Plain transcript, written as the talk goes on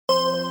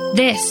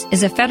This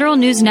is a Federal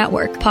News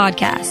Network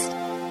podcast.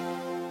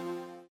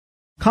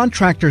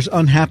 Contractors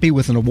unhappy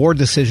with an award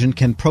decision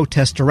can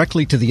protest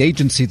directly to the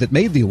agency that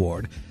made the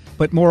award,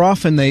 but more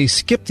often they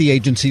skip the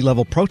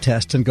agency-level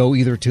protest and go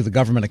either to the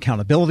Government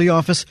Accountability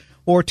Office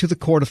or to the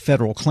Court of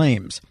Federal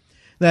Claims.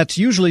 That's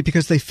usually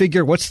because they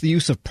figure, what's the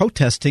use of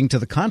protesting to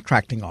the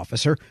contracting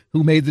officer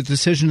who made the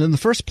decision in the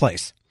first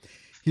place?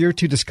 Here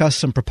to discuss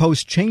some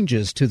proposed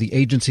changes to the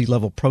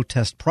agency-level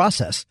protest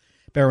process,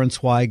 Barron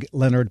Zweig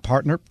Leonard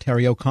partner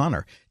Terry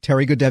O'Connor.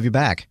 Terry, good to have you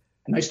back.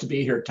 Nice to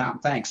be here, Tom.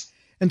 Thanks.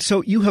 And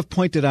so you have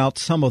pointed out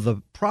some of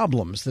the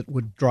problems that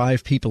would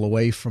drive people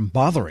away from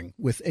bothering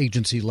with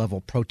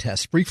agency-level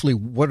protests. Briefly,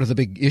 what are the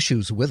big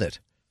issues with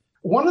it?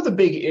 One of the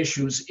big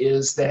issues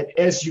is that,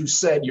 as you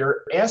said,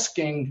 you're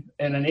asking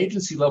in an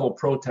agency-level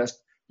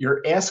protest,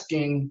 you're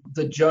asking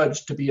the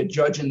judge to be a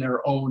judge in their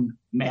own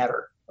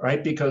matter,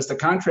 right? Because the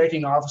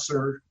contracting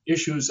officer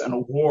issues an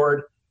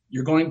award.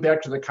 You're going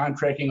back to the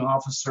contracting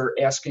officer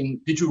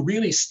asking, did you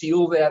really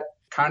steal that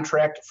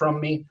contract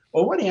from me?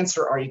 Well, what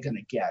answer are you going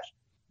to get?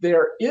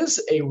 There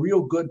is a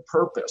real good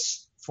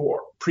purpose for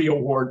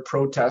pre-award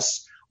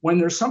protests when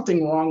there's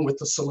something wrong with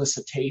the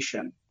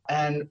solicitation.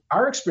 And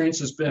our experience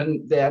has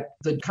been that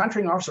the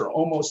contracting officer are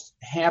almost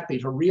happy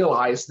to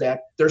realize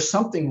that there's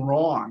something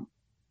wrong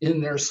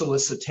in their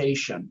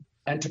solicitation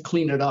and to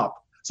clean it up.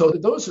 So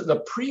those are the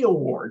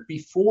pre-award,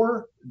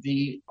 before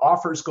the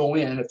offers go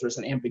in. If there's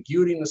an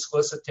ambiguity in the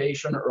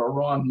solicitation or a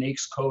wrong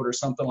NAICS code or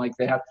something like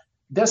that,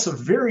 that's a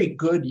very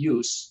good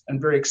use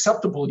and very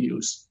acceptable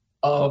use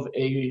of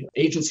a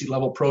agency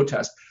level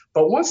protest.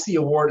 But once the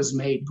award is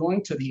made,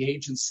 going to the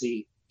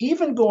agency,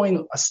 even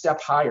going a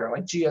step higher,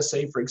 like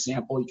GSA, for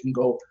example, you can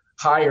go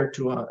higher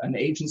to an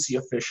agency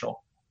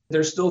official.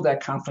 There's still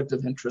that conflict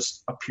of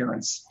interest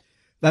appearance.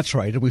 That's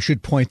right. And we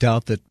should point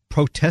out that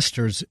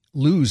protesters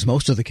lose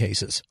most of the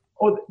cases.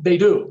 Oh, they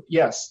do,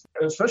 yes.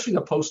 Especially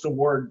the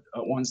post-award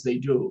ones, they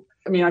do.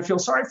 I mean, I feel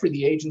sorry for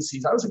the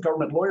agencies. I was a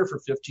government lawyer for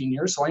 15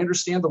 years, so I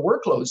understand the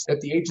workloads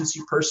that the agency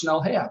personnel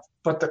have.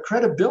 But the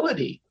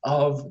credibility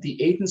of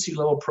the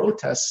agency-level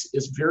protests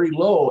is very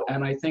low,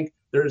 and I think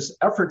there's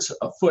efforts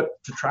afoot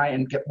to try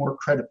and get more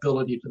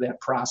credibility to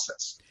that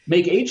process.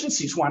 Make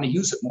agencies want to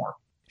use it more.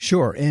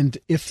 Sure. And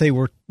if they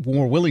were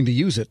more willing to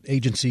use it,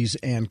 agencies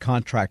and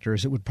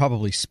contractors, it would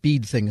probably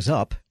speed things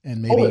up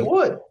and maybe. Oh, it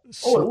would.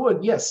 It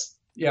would. Yes.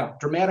 Yeah.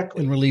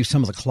 Dramatically. And relieve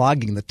some of the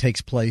clogging that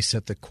takes place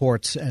at the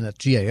courts and at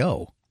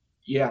GAO.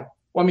 Yeah.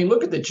 Well, I mean,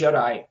 look at the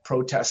JEDI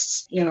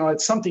protests. You know,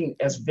 it's something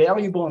as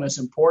valuable and as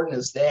important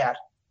as that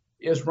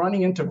is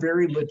running into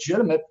very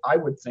legitimate, I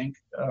would think,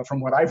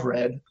 from what I've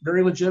read,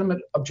 very legitimate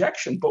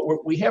objection.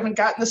 But we haven't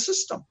gotten the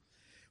system.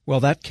 Well,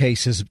 that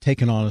case has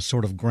taken on a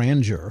sort of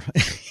grandeur.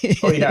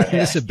 Oh, yeah,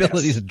 this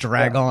ability to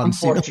drag on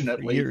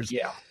unfortunately, for years.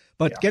 Yeah.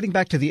 But getting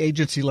back to the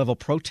agency-level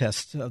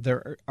protests,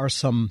 there are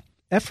some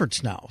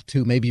efforts now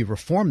to maybe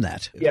reform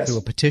that through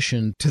a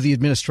petition to the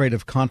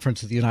Administrative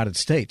Conference of the United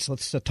States.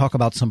 Let's talk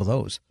about some of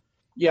those.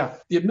 Yeah.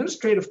 The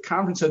Administrative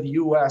Conference of the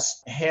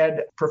U.S.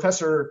 had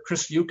Professor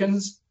Chris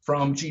Fukins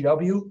from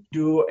GW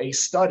do a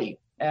study.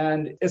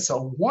 And it's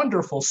a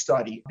wonderful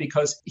study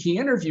because he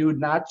interviewed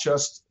not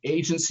just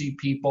agency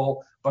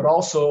people, but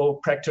also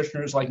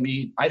practitioners like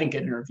me. I didn't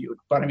get interviewed,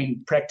 but I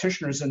mean,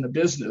 practitioners in the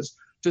business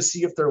to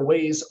see if there are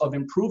ways of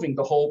improving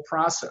the whole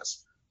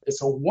process.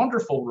 It's a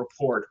wonderful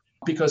report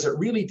because it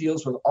really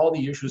deals with all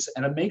the issues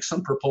and it makes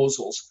some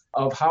proposals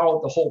of how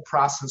the whole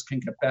process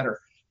can get better.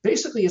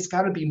 Basically, it's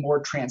got to be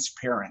more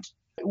transparent.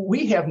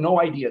 We have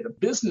no idea. The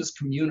business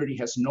community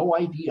has no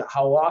idea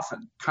how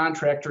often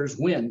contractors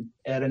win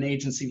at an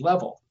agency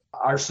level.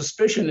 Our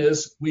suspicion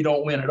is we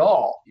don't win at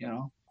all,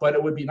 but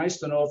it would be nice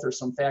to know if there's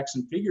some facts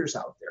and figures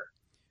out there.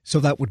 So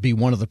that would be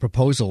one of the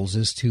proposals,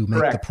 is to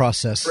make the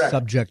process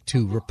subject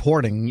to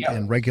reporting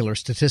and regular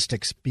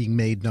statistics being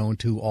made known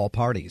to all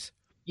parties.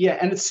 Yeah,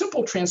 and it's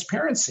simple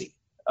transparency.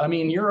 I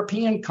mean,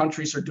 European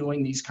countries are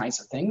doing these kinds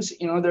of things.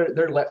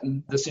 They're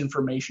letting this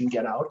information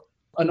get out.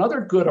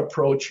 Another good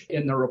approach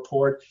in the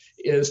report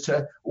is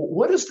to,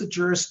 what is the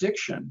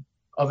jurisdiction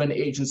of an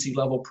agency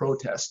level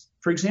protest?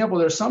 For example,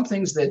 there's some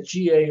things that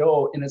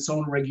GAO in its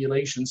own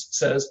regulations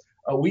says,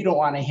 we don't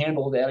want to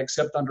handle that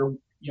except under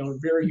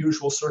very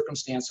usual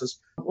circumstances.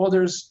 Well,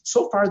 there's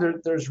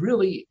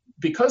really,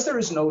 because there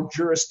is no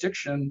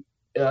jurisdiction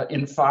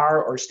in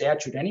FAR or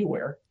statute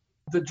anywhere,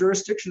 the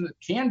jurisdiction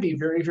can be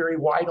very, very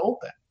wide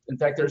open. In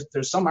fact,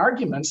 there's some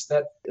arguments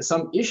that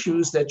some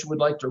issues that you would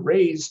like to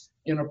raise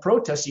in a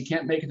protest, you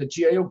can't make it to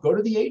GAO, go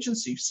to the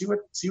agency, see what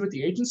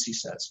the agency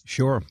says.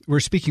 Sure. We're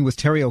speaking with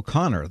Terry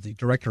O'Connor, the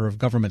Director of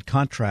Government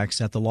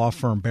Contracts at the law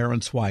firm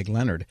Barron Zweig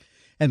Leonard.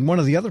 And one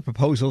of the other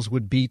proposals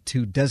would be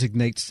to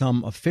designate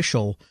some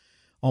official,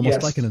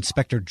 almost like an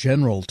inspector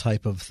general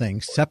type of thing,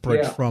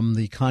 separate from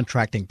the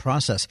contracting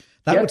process.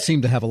 That would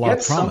seem to have a lot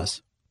of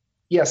promise.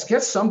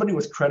 Get somebody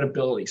with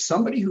credibility,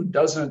 somebody who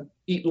doesn't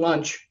eat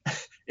lunch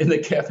in the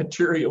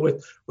cafeteria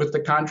with the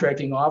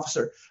contracting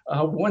officer.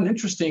 One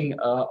interesting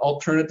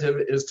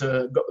alternative is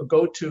to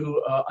go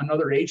to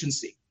another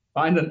agency,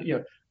 find them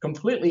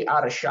completely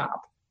out of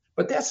shop.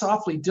 But that's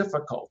awfully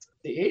difficult.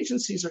 The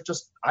agencies are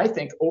just, I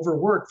think,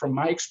 overworked from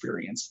my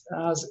experience.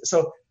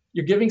 So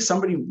you're giving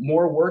somebody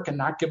more work and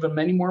not giving them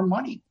any more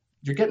money.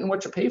 You're getting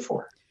what you pay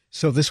for.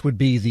 So this would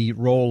be the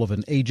role of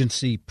an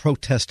agency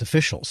protest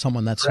official,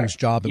 someone that's whose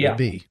job it would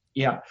be.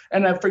 Yeah.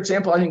 And for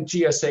example, I think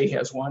GSA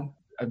has one.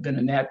 I've been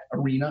in that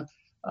arena.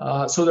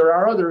 So there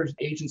are other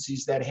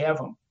agencies that have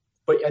them.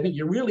 But I think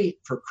you really,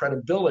 for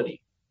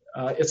credibility,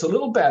 it's a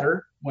little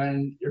better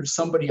when there's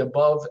somebody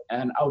above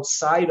and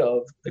outside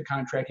of the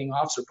contracting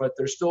officer, but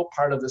they're still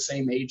part of the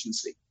same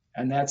agency.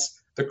 And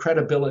that's the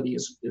credibility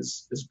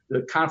is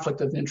the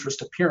conflict of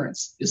interest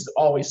appearance is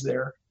always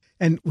there.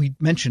 And we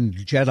mentioned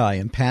JEDI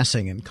in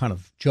passing and kind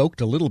of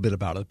joked a little bit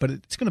about it, but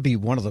it's going to be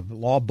one of the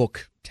law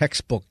book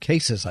textbook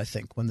cases, I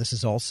think, when this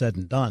is all said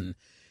and done.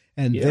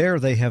 And there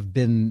they have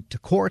been to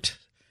court.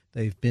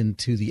 They've been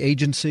to the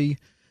agency,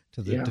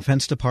 to the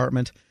Defense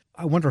Department.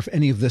 I wonder if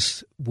any of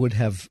this would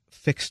have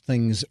fixed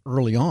things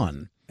early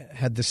on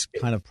had this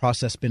kind of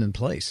process been in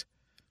place.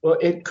 Well,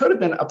 it could have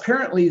been.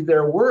 Apparently,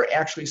 there were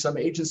actually some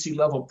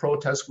agency-level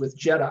protests with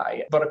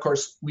JEDI, but of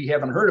course, we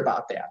haven't heard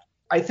about that.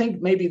 I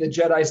think maybe the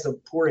JEDI is the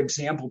poor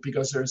example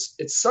because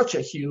it's such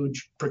a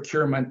huge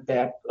procurement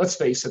that, let's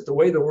face it, the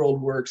way the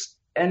world works,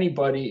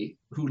 anybody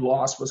who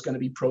lost was going to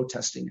be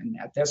protesting in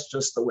that. That's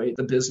just the way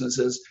the business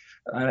is.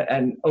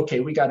 And okay,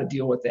 we got to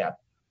deal with that.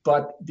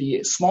 But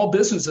the small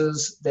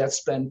businesses that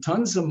spend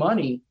tons of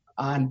money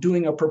on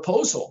doing a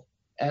proposal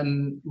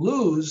and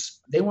lose,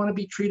 they want to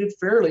be treated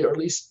fairly, or at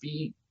least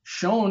be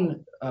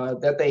shown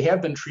that they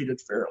have been treated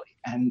fairly.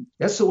 And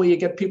that's the way you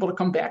get people to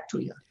come back to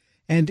you.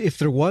 And if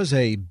there was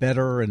a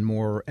better and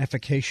more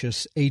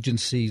efficacious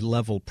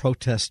agency-level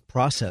protest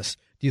process,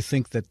 do you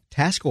think that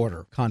task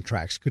order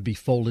contracts could be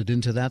folded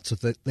into that so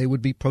that they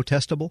would be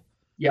protestable?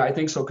 Yeah, I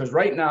think so, because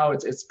right now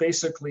it's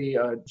basically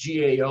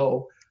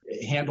GAO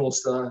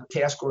handles the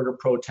task order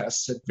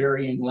protests at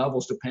varying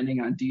levels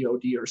depending on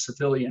DOD or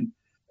civilian.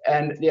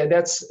 And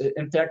that's,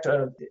 in fact,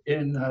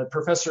 in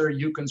Professor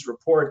Yukon's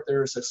report,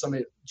 there's some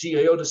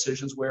GAO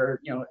decisions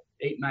where,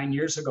 8-9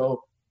 years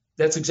ago,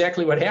 that's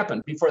exactly what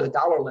happened before the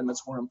dollar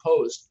limits were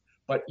imposed.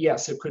 But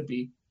yes, it could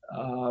be,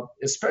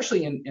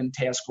 especially in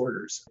task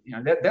orders.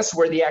 That's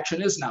where the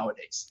action is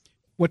nowadays.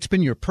 What's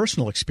been your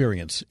personal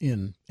experience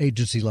in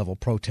agency-level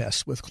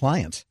protests with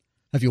clients?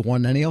 Have you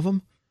won any of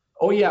them?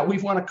 Oh, yeah,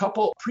 we've won a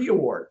couple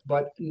pre-award,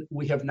 but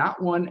we have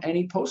not won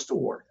any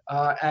post-award.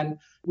 And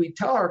we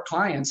tell our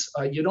clients,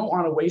 you don't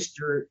want to waste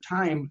your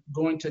time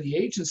going to the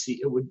agency.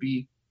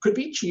 It could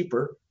be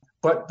cheaper.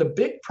 But the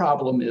big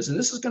problem is, and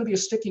this is going to be a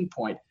sticking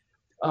point,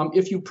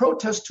 if you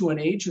protest to an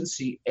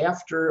agency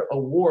after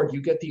award,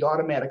 you get the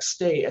automatic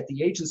stay at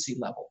the agency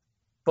level.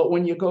 But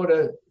when you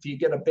if you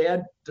get a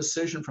bad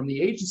decision from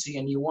the agency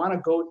and you want to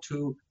go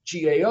to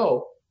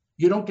GAO,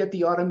 you don't get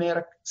the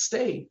automatic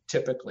stay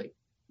typically.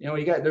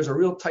 There's a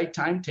real tight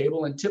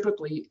timetable, and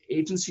typically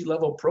agency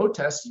level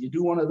protests, you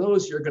do one of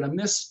those, you're going to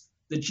miss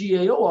the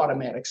GAO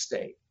automatic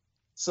stay.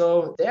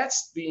 So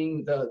that's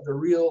being the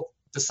real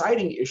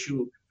deciding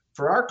issue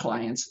for our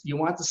clients. You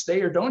want to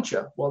stay or don't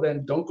you? Well,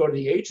 then don't go to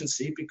the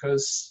agency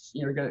because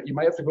you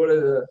might have to go to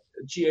the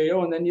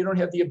GAO, and then you don't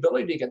have the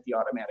ability to get the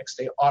automatic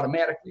stay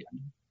automatically.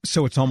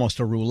 So it's almost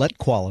a roulette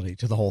quality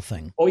to the whole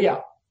thing. Oh,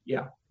 yeah.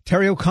 Yeah.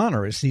 Terry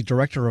O'Connor is the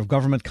Director of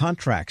Government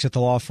Contracts at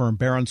the law firm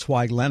Barron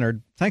Zweig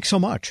Leonard. Thanks so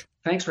much.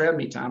 Thanks for having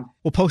me, Tom.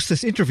 We'll post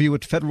this interview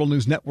at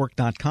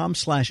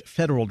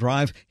federalnewsnetwork.com/Federal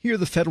Drive. Hear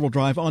the Federal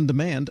Drive on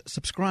demand.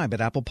 Subscribe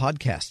at Apple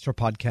Podcasts or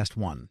Podcast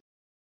One.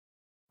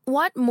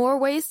 Want more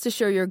ways to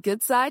show your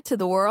good side to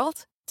the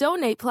world?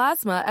 Donate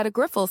plasma at a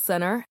Grifols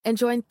Center and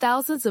join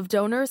thousands of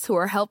donors who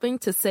are helping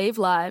to save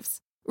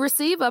lives.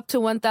 Receive up to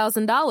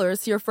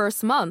 $1,000 your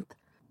first month.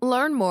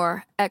 Learn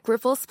more at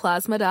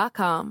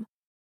grifolsplasma.com.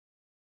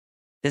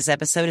 This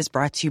episode is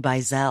brought to you by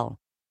Zelle.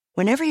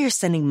 Whenever you're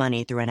sending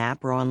money through an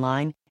app or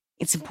online,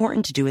 it's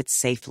important to do it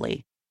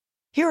safely.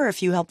 Here are a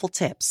few helpful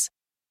tips.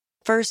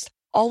 First,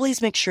 always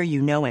make sure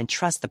you know and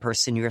trust the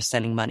person you are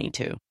sending money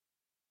to.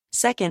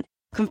 Second,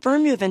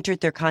 confirm you have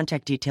entered their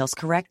contact details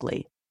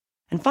correctly.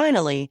 And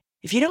finally,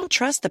 if you don't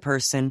trust the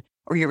person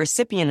or your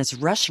recipient is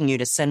rushing you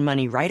to send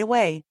money right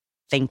away,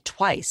 think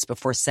twice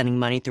before sending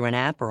money through an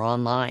app or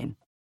online.